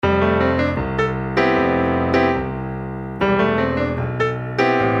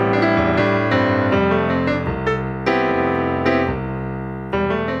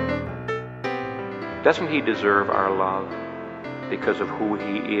Doesn't he deserve our love because of who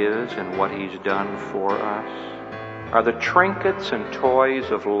he is and what he's done for us? Are the trinkets and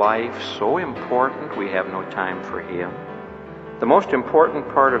toys of life so important we have no time for him? The most important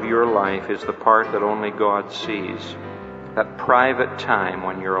part of your life is the part that only God sees, that private time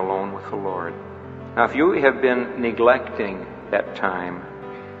when you're alone with the Lord. Now, if you have been neglecting that time,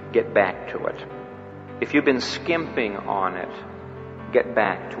 get back to it. If you've been skimping on it, get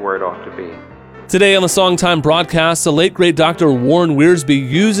back to where it ought to be. Today on the Songtime broadcast, the late great Dr. Warren Wiersbe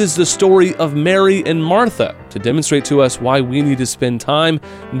uses the story of Mary and Martha to demonstrate to us why we need to spend time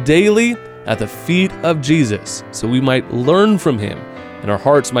daily at the feet of Jesus so we might learn from him and our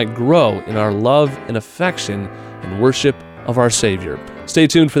hearts might grow in our love and affection and worship of our Savior. Stay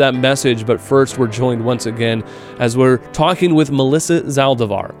tuned for that message, but first we're joined once again as we're talking with Melissa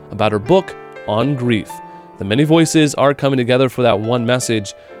Zaldivar about her book on grief. The many voices are coming together for that one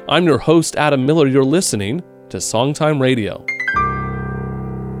message. I'm your host, Adam Miller. You're listening to Songtime Radio.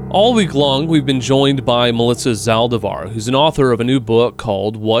 All week long, we've been joined by Melissa Zaldivar, who's an author of a new book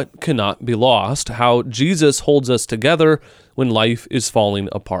called What Cannot Be Lost: How Jesus Holds Us Together When Life is Falling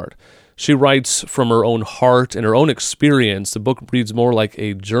Apart. She writes from her own heart and her own experience. The book reads more like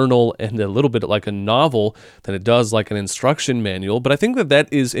a journal and a little bit like a novel than it does like an instruction manual, but I think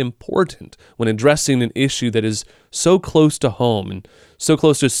that is important when addressing an issue that is so close to home and so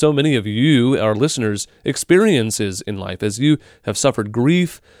close to so many of you, our listeners, experiences in life as you have suffered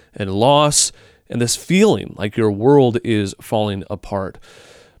grief and loss and this feeling like your world is falling apart.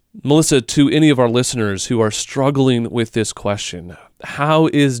 Melissa, to any of our listeners who are struggling with this question, how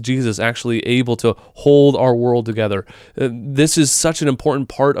is Jesus actually able to hold our world together? This is such an important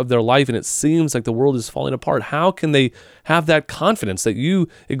part of their life, and it seems like the world is falling apart. How can they have that confidence that you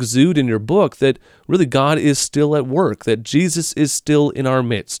exude in your book that really God is still at work, that Jesus is still in our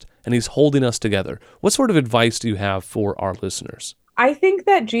midst, and he's holding us together? What sort of advice do you have for our listeners? I think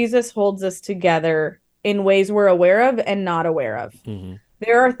that Jesus holds us together in ways we're aware of and not aware of. Mm-hmm.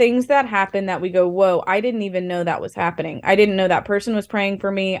 There are things that happen that we go, whoa, I didn't even know that was happening. I didn't know that person was praying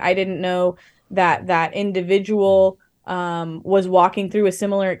for me. I didn't know that that individual was walking through a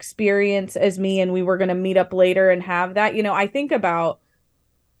similar experience as me, and we were going to meet up later and have that. You know, I think about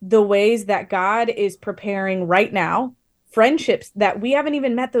the ways that God is preparing right now friendships that we haven't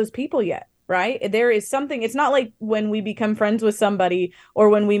even met those people yet, right? There is something, it's not like when we become friends with somebody or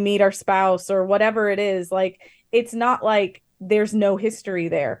when we meet our spouse or whatever it is, like, it's not like there's no history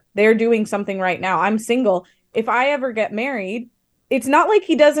there. They're doing something right now. I'm single. If I ever get married, it's not like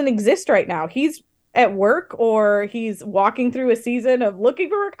he doesn't exist right now. He's at work or he's walking through a season of looking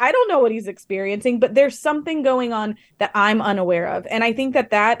for work. I don't know what he's experiencing, but there's something going on that I'm unaware of. And I think that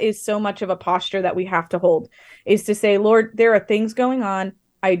that is so much of a posture that we have to hold, is to say, Lord, there are things going on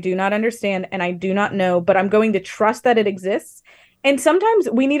I do not understand and I do not know, but I'm going to trust that it exists. And sometimes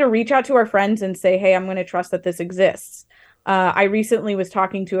we need to reach out to our friends and say, hey, I'm going to trust that this exists. I recently was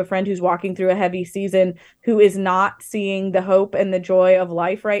talking to a friend who's walking through a heavy season, who is not seeing the hope and the joy of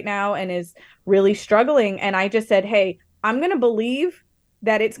life right now and is really struggling. And I just said, hey, I'm going to believe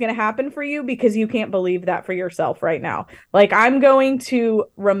that it's going to happen for you because you can't believe that for yourself right now. Like, I'm going to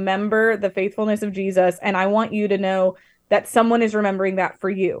remember the faithfulness of Jesus, and I want you to know that someone is remembering that for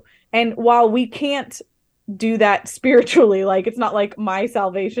you. And while we can't do that spiritually, like, it's not like my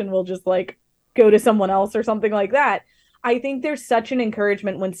salvation will just like go to someone else or something like that. I think there's such an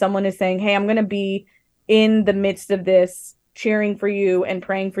encouragement when someone is saying, hey, I'm going to be in the midst of this, cheering for you and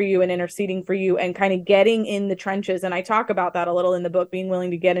praying for you and interceding for you and kind of getting in the trenches. And I talk about that a little in the book, being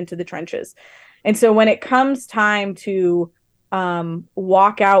willing to get into the trenches. And so when it comes time to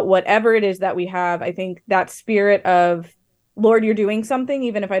walk out whatever it is that we have, I think that spirit of, Lord, you're doing something,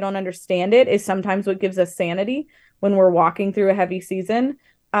 even if I don't understand it, is sometimes what gives us sanity when we're walking through a heavy season.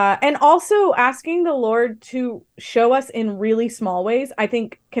 And also asking the Lord to show us in really small ways, I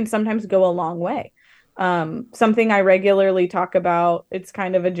think can sometimes go a long way. Something I regularly talk about, it's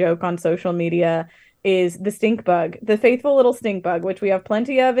kind of a joke on social media, is the stink bug, the faithful little stink bug, which we have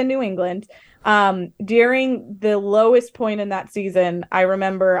plenty of in New England. During the lowest point in that season, I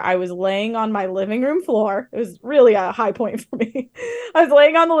remember I was laying on my living room floor. It was really a high point for me. I was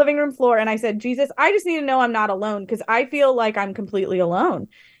laying on the living room floor and I said, Jesus, I just need to know I'm not alone because I feel like I'm completely alone.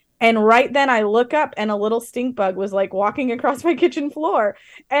 And right then I look up and a little stink bug was like walking across my kitchen floor.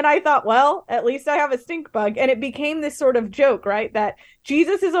 And I thought, well, at least I have a stink bug. And it became this sort of joke, right? That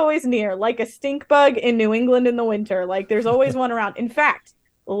Jesus is always near, like a stink bug in New England in the winter. Like there's always one around. In fact,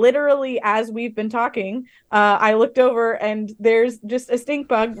 literally, as we've been talking, I looked over and there's just a stink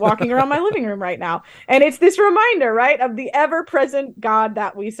bug walking around my living room right now. And it's this reminder, right, of the ever-present God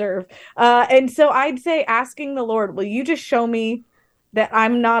that we serve. And so I'd say asking the Lord, will you just show me that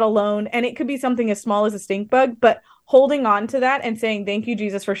I'm not alone? And it could be something as small as a stink bug, but holding on to that and saying, thank you,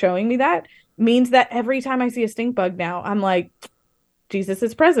 Jesus, for showing me that, means that every time I see a stink bug now, I'm like, Jesus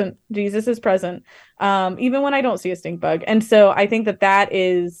is present. Jesus is present. Even when I don't see a stink bug. And so I think that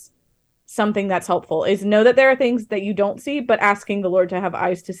is something that's helpful, is know that there are things that you don't see, but asking the Lord to have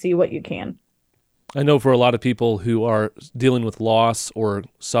eyes to see what you can. I know for a lot of people who are dealing with loss or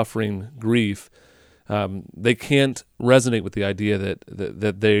suffering grief, they can't resonate with the idea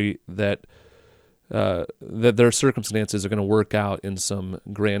that their circumstances are going to work out in some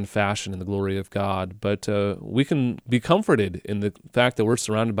grand fashion in the glory of God. But we can be comforted in the fact that we're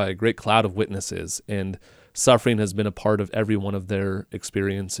surrounded by a great cloud of witnesses, and suffering has been a part of every one of their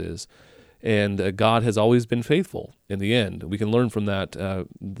experiences. And God has always been faithful in the end. We can learn from that.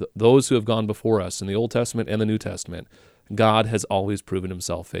 Those who have gone before us in the Old Testament and the New Testament, God has always proven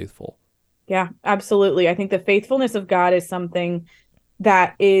himself faithful. Yeah, absolutely. I think the faithfulness of God is something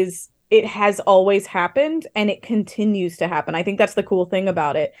that it has always happened and it continues to happen. I think that's the cool thing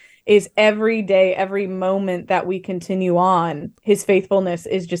about it, is every day, every moment that we continue on, his faithfulness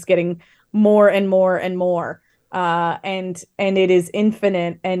is just getting more and more and more. And it is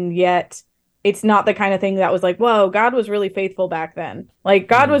infinite, and yet it's not the kind of thing that was like, whoa, God was really faithful back then. Like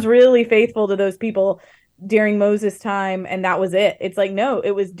God was really faithful to those people during Moses' time, and that was it. It's like, no,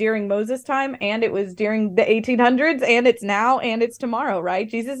 it was during Moses' time, and it was during the 1800s, and it's now, and it's tomorrow, right?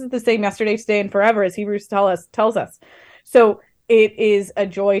 Jesus is the same yesterday, today, and forever, as Hebrews tells us. So it is a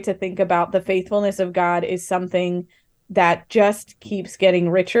joy to think about. The faithfulness of God is something that just keeps getting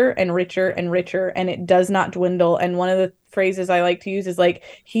richer and richer and richer, and it does not dwindle. And one of the phrases I like to use is like,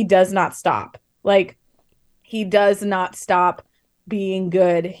 he does not stop. Like, he does not stop being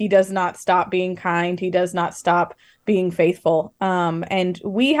good. He does not stop being kind. He does not stop being faithful. And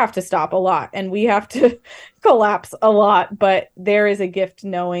we have to stop a lot, and we have to collapse a lot, but there is a gift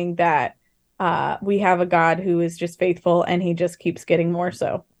knowing that we have a God who is just faithful, and he just keeps getting more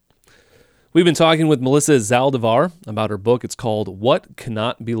so. We've been talking with Melissa Zaldivar about her book. It's called What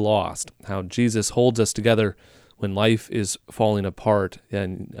Cannot Be Lost: How Jesus Holds Us Together When Life is Falling Apart.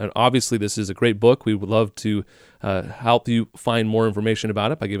 And obviously this is a great book. We would love to help you find more information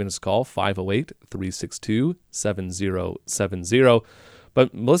about it by giving us a call, 508-362-7070.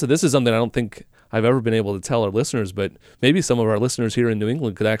 But Melissa, this is something I don't think I've ever been able to tell our listeners, but maybe some of our listeners here in New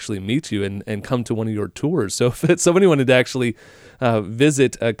England could actually meet you and come to one of your tours. So if somebody wanted to actually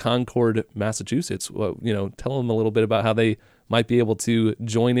visit Concord, Massachusetts, tell them a little bit about how they might be able to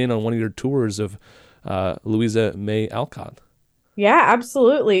join in on one of your tours of Louisa May Alcott. Yeah,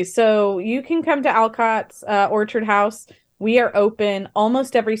 absolutely. So you can come to Alcott's Orchard House. We are open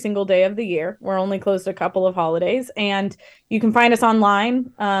almost every single day of the year. We're only closed a couple of holidays, and you can find us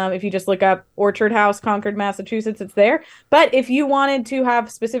online. If you just look up Orchard House, Concord, Massachusetts, it's there. But if you wanted to have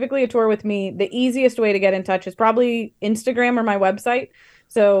specifically a tour with me, the easiest way to get in touch is probably Instagram or my website.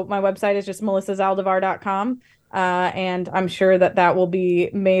 So my website is just melissazaldivar.com. And I'm sure that will be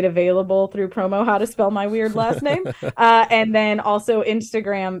made available through promo, how to spell my weird last name. And then also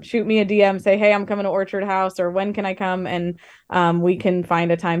Instagram, shoot me a DM, say, hey, I'm coming to Orchard House, or when can I come? And we can find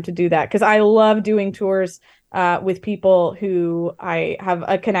a time to do that. Because I love doing tours with people who I have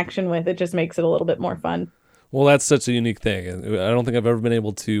a connection with. It just makes it a little bit more fun. Well, that's such a unique thing. I don't think I've ever been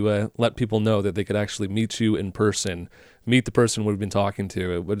able to let people know that they could actually meet you in person, meet the person we've been talking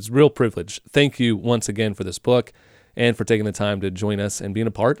to. But it's a real privilege. Thank you once again for this book and for taking the time to join us and being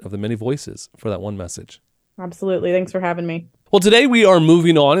a part of the many voices for that one message. Absolutely. Thanks for having me. Well, today we are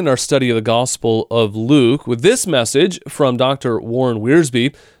moving on in our study of the Gospel of Luke with this message from Dr. Warren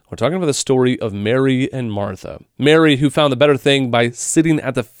Wiersbe. We're talking about the story of Mary and Martha. Mary, who found the better thing by sitting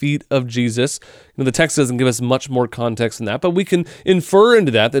at the feet of Jesus. The text doesn't give us much more context than that, but we can infer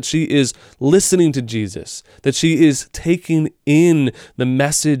into that she is listening to Jesus, that she is taking in the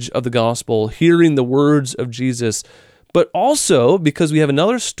message of the gospel, hearing the words of Jesus. But also because we have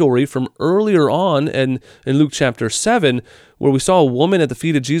another story from earlier on in Luke chapter 7, where we saw a woman at the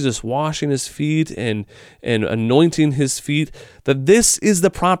feet of Jesus washing his feet and anointing his feet, that this is the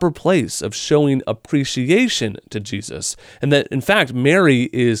proper place of showing appreciation to Jesus. And that, in fact, Mary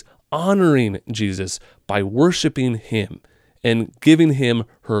is honoring Jesus by worshiping him and giving him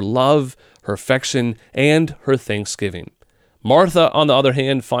her love, her affection, and her thanksgiving. Martha, on the other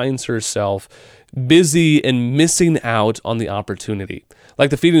hand, finds herself busy and missing out on the opportunity. Like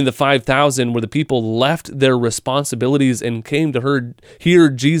the feeding of the 5,000, where the people left their responsibilities and came to hear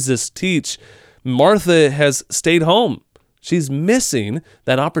Jesus teach, Martha has stayed home. She's missing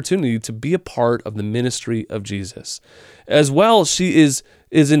that opportunity to be a part of the ministry of Jesus. As well, she is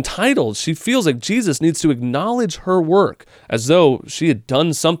entitled. She feels like Jesus needs to acknowledge her work as though she had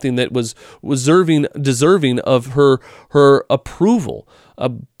done something that was deserving of her approval.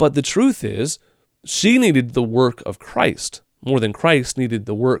 But the truth is, she needed the work of Christ more than Christ needed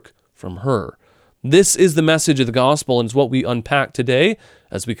the work from her. This is the message of the gospel, and is what we unpack today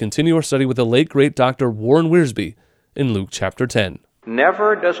as we continue our study with the late, great Dr. Warren Wiersbe in Luke chapter 10.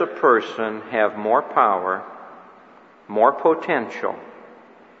 Never does a person have more power, more potential,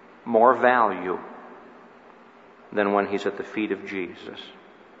 more value than when he's at the feet of Jesus.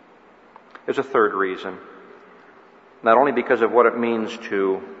 There's a third reason. Not only because of what it means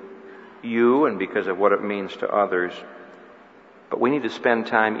to you and because of what it means to others, but we need to spend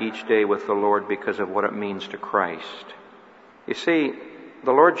time each day with the Lord because of what it means to Christ. You see,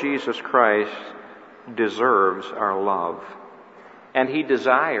 the Lord Jesus Christ deserves our love, and He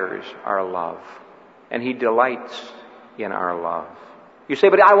desires our love, and He delights in our love. You say,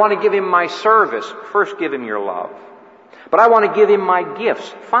 but I want to give Him my service. First, give Him your love. But I want to give Him my gifts.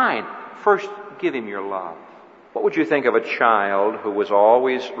 Fine. First, give Him your love. What would you think of a child who was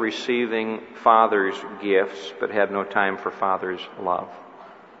always receiving father's gifts but had no time for father's love?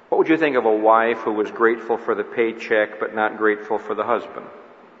 What would you think of a wife who was grateful for the paycheck but not grateful for the husband?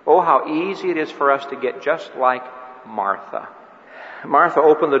 Oh, how easy it is for us to get just like Martha. Martha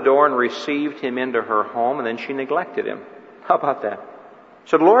opened the door and received him into her home, and then she neglected him. How about that?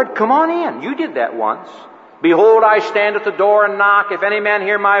 Said, Lord, come on in. You did that once. Behold, I stand at the door and knock. If any man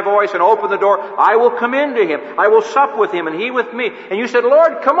hear my voice and open the door, I will come in to him. I will sup with him and he with me. And you said,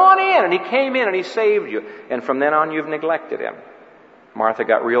 Lord, come on in. And he came in and he saved you. And from then on, you've neglected him. Martha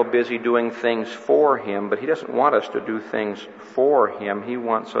got real busy doing things for him, but he doesn't want us to do things for him. He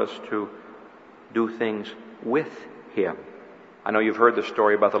wants us to do things with him. I know you've heard the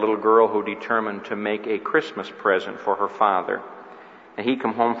story about the little girl who determined to make a Christmas present for her father. And he'd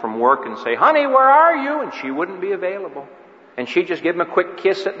come home from work and say, honey, where are you? And she wouldn't be available. And she'd just give him a quick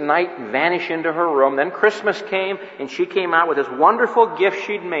kiss at night and vanish into her room. Then Christmas came, and she came out with this wonderful gift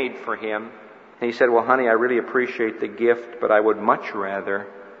she'd made for him. And he said, well, honey, I really appreciate the gift, but I would much rather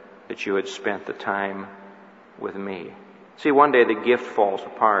that you had spent the time with me. See, one day the gift falls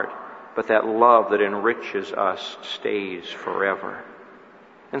apart, but that love that enriches us stays forever.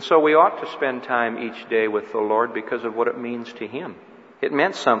 And so we ought to spend time each day with the Lord because of what it means to Him. It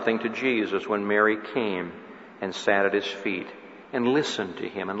meant something to Jesus when Mary came and sat at His feet and listened to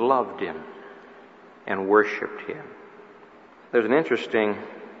Him and loved Him and worshiped Him. There's an interesting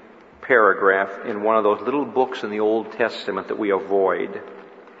paragraph in one of those little books in the Old Testament that we avoid.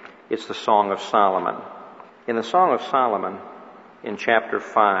 It's the Song of Solomon. In the Song of Solomon, in chapter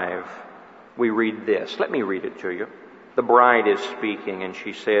 5, we read this. Let me read it to you. The bride is speaking, and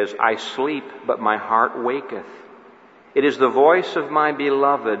she says, I sleep, but my heart waketh. It is the voice of my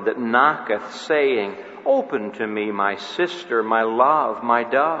beloved that knocketh, saying, open to me, my sister, my love, my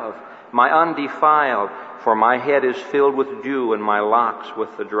dove, my undefiled, for my head is filled with dew, and my locks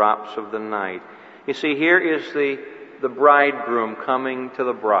with the drops of the night. You see, here is the bridegroom coming to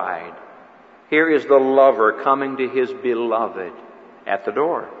the bride. Here is the lover coming to his beloved at the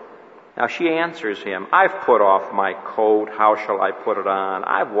door. Now she answers him, I've put off my coat, how shall I put it on?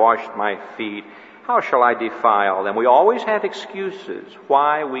 I've washed my feet, how shall I defile them? We always have excuses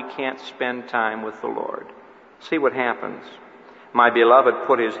why we can't spend time with the Lord. See what happens. My beloved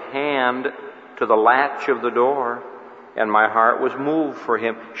put his hand to the latch of the door, and my heart was moved for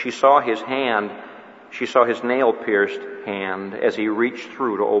him. She saw his hand, she saw his nail-pierced hand as he reached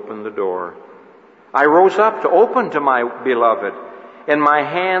through to open the door. I rose up to open to my beloved, and my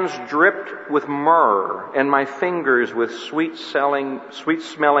hands dripped with myrrh, and my fingers with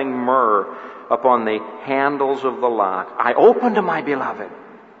sweet-smelling myrrh upon the handles of the lock. I opened to my beloved,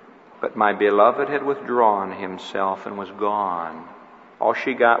 but my beloved had withdrawn himself and was gone. All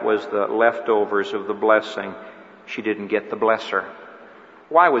she got was the leftovers of the blessing. She didn't get the blesser.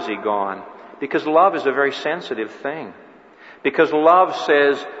 Why was he gone? Because love is a very sensitive thing. Because love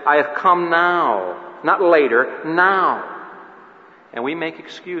says, I have come now, not later, now. And we make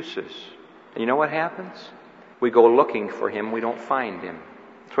excuses. And you know what happens? We go looking for him, we don't find him.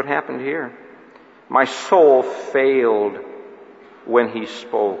 That's what happened here. My soul failed when he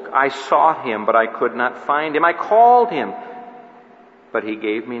spoke. I sought him, but I could not find him. I called him, but he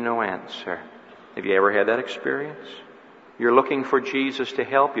gave me no answer. Have you ever had that experience? You're looking for Jesus to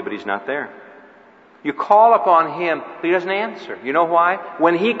help you, but he's not there. You call upon Him, but He doesn't answer. You know why?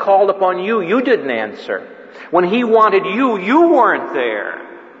 When He called upon you, you didn't answer. When He wanted you, you weren't there.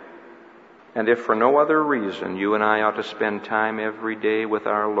 And if for no other reason, you and I ought to spend time every day with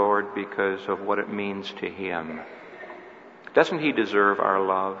our Lord because of what it means to Him. Doesn't He deserve our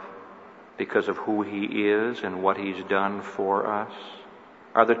love because of who He is and what He's done for us?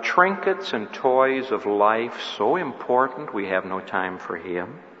 Are the trinkets and toys of life so important we have no time for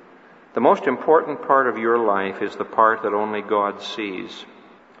Him? The most important part of your life is the part that only God sees,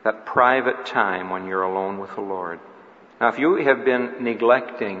 that private time when you're alone with the Lord. Now, if you have been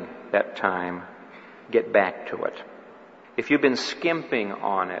neglecting that time, get back to it. If you've been skimping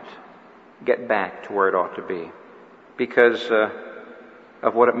on it, get back to where it ought to be. Because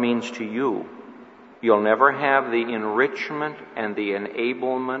of what it means to you. You'll never have the enrichment and the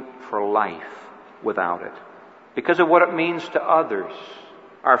enablement for life without it. Because of what it means to others.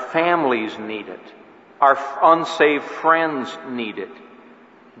 Our families need it. Our unsaved friends need it.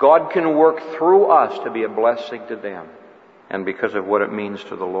 God can work through us to be a blessing to them. And because of what it means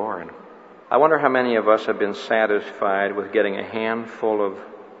to the Lord. I wonder how many of us have been satisfied with getting a handful of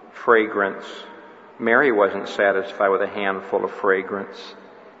fragrance. Mary wasn't satisfied with a handful of fragrance.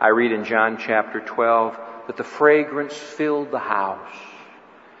 I read in John chapter 12 that the fragrance filled the house.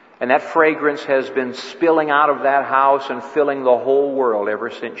 And that fragrance has been spilling out of that house and filling the whole world ever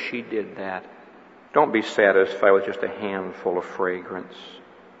since she did that. Don't be satisfied with just a handful of fragrance.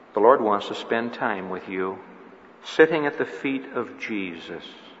 The Lord wants to spend time with you, sitting at the feet of Jesus.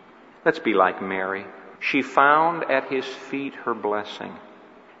 Let's be like Mary. She found at His feet her blessing,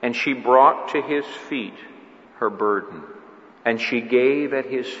 and she brought to His feet her burden, and she gave at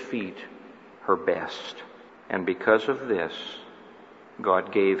His feet her best. And because of this,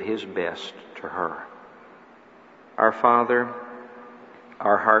 God gave His best to her. Our Father,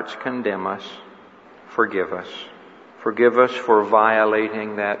 our hearts condemn us. Forgive us. Forgive us for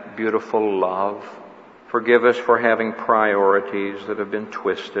violating that beautiful love. Forgive us for having priorities that have been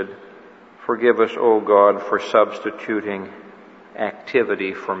twisted. Forgive us, O God, for substituting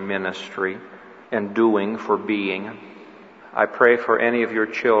activity for ministry and doing for being. I pray for any of your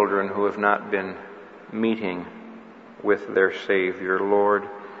children who have not been meeting with their Savior. Lord,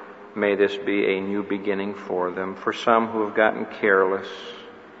 may this be a new beginning for them. For some who have gotten careless,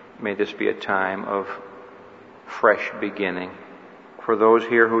 may this be a time of fresh beginning. For those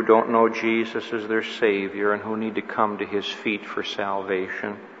here who don't know Jesus as their Savior and who need to come to His feet for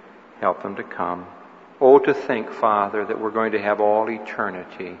salvation, help them to come. Oh, to think, Father, that we're going to have all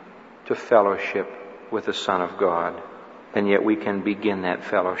eternity to fellowship with the Son of God. And yet we can begin that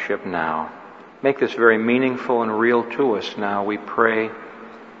fellowship now. Make this very meaningful and real to us now, we pray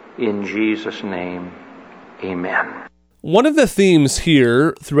in Jesus' name. Amen. One of the themes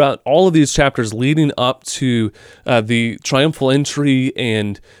here throughout all of these chapters leading up to the triumphal entry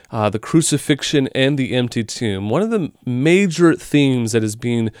and the crucifixion and the empty tomb, one of the major themes that is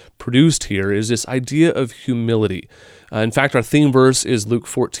being produced here is this idea of humility. In fact, our theme verse is Luke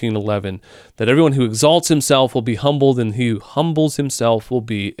 14:11, that everyone who exalts himself will be humbled, and he who humbles himself will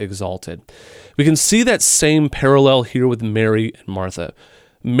be exalted. We can see that same parallel here with Mary and Martha.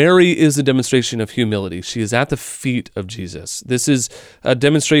 Mary is a demonstration of humility. She is at the feet of Jesus. This is a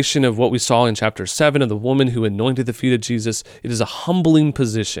demonstration of what we saw in chapter 7 of the woman who anointed the feet of Jesus. It is a humbling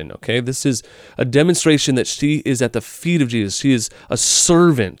position, okay? This is a demonstration that she is at the feet of Jesus. She is a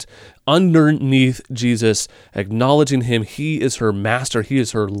servant underneath Jesus, acknowledging Him. He is her master. He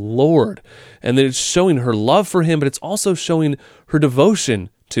is her Lord. And that it's showing her love for Him, but it's also showing her devotion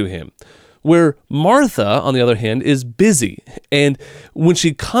to Him. Where Martha, on the other hand, is busy. And when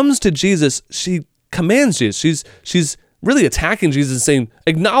she comes to Jesus, she commands Jesus. She's really attacking Jesus and saying,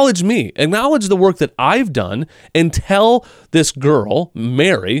 acknowledge me, acknowledge the work that I've done, and tell this girl,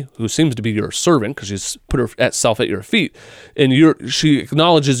 Mary, who seems to be your servant because she's put herself at your feet, and she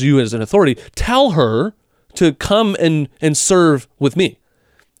acknowledges you as an authority, tell her to come and serve with me.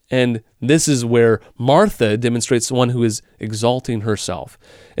 And this is where Martha demonstrates one who is exalting herself.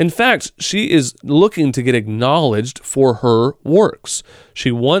 In fact, she is looking to get acknowledged for her works.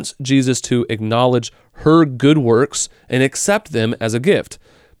 She wants Jesus to acknowledge her good works and accept them as a gift.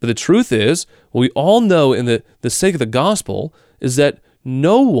 But the truth is, what we all know in the sake of the gospel is that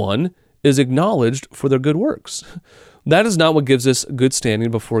no one is acknowledged for their good works. That is not what gives us good standing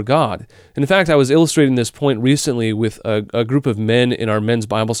before God. In fact, I was illustrating this point recently with a group of men in our men's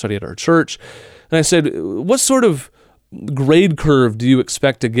Bible study at our church, and I said, what sort of grade curve do you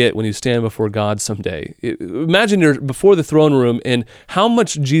expect to get when you stand before God someday? Imagine you're before the throne room, and how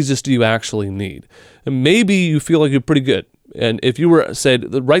much Jesus do you actually need? And maybe you feel like you're pretty good. and if you were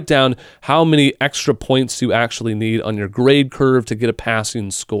said, write down how many extra points you actually need on your grade curve to get a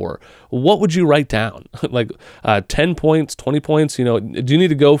passing score, what would you write down? Like 10 points, 20 points? Do you need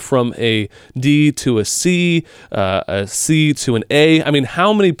to go from a D to a C to an A? I mean,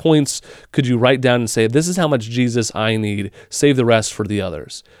 how many points could you write down and say, this is how much Jesus I need, save the rest for the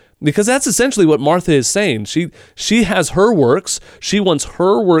others? Because that's essentially what Martha is saying. She has her works. She wants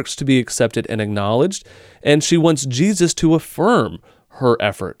her works to be accepted and acknowledged, and she wants Jesus to affirm her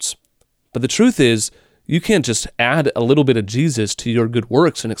efforts. But the truth is, you can't just add a little bit of Jesus to your good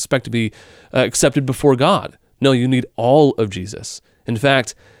works and expect to be accepted before God. No, you need all of Jesus. In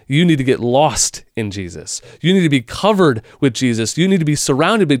fact, you need to get lost in Jesus. You need to be covered with Jesus. You need to be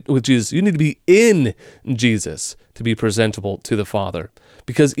surrounded with Jesus. You need to be in Jesus to be presentable to the Father.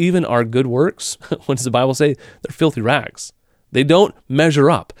 Because even our good works, what does the Bible say? They're filthy rags. They don't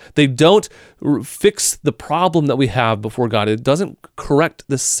measure up. They don't fix the problem that we have before God. It doesn't correct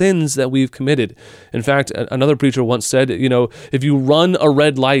the sins that we've committed. In fact, another preacher once said, if you run a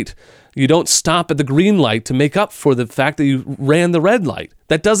red light, you don't stop at the green light to make up for the fact that you ran the red light.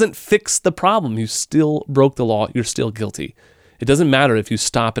 That doesn't fix the problem. You still broke the law. You're still guilty. It doesn't matter if you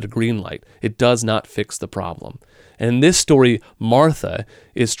stop at a green light. It does not fix the problem. And in this story, Martha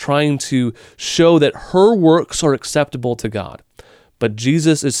is trying to show that her works are acceptable to God. But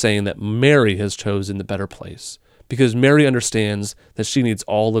Jesus is saying that Mary has chosen the better place because Mary understands that she needs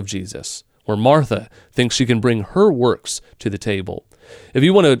all of Jesus, where Martha thinks she can bring her works to the table. If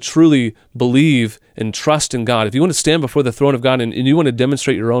you want to truly believe and trust in God, if you want to stand before the throne of God and you want to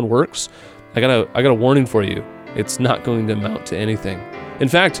demonstrate your own works, I got a warning for you. It's not going to amount to anything. In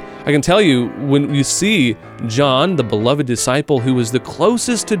fact, I can tell you, when you see John, the beloved disciple who was the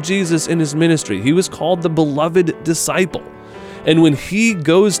closest to Jesus in his ministry, he was called the beloved disciple. And when he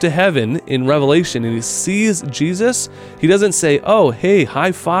goes to heaven in Revelation and he sees Jesus, he doesn't say, oh, hey,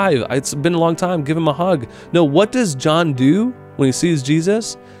 high five. It's been a long time. Give him a hug. No, what does John do when he sees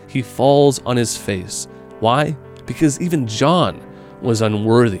Jesus? He falls on his face. Why? Because even John was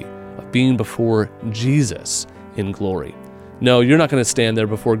unworthy of being before Jesus in glory. No, you're not going to stand there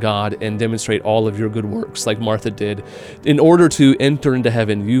before God and demonstrate all of your good works like Martha did. In order to enter into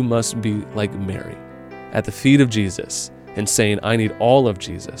heaven, you must be like Mary at the feet of Jesus and saying, I need all of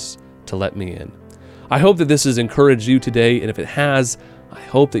Jesus to let me in. I hope that this has encouraged you today, and if it has, I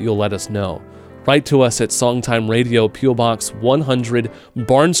hope that you'll let us know. Write to us at Songtime Radio, P.O. Box 100,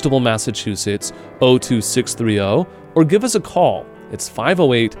 Barnstable, Massachusetts, 02630, or give us a call. It's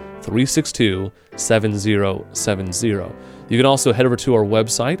 508-362-7070. You can also head over to our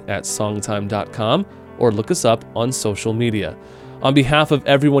website at songtime.com or look us up on social media. On behalf of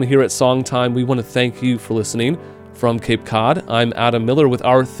everyone here at Songtime, we want to thank you for listening. From Cape Cod, I'm Adam Miller with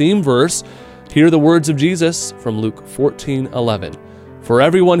our theme verse. Hear the words of Jesus from Luke 14:11. For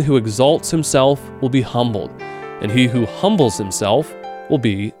everyone who exalts himself will be humbled, and he who humbles himself will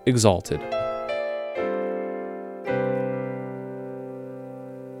be exalted.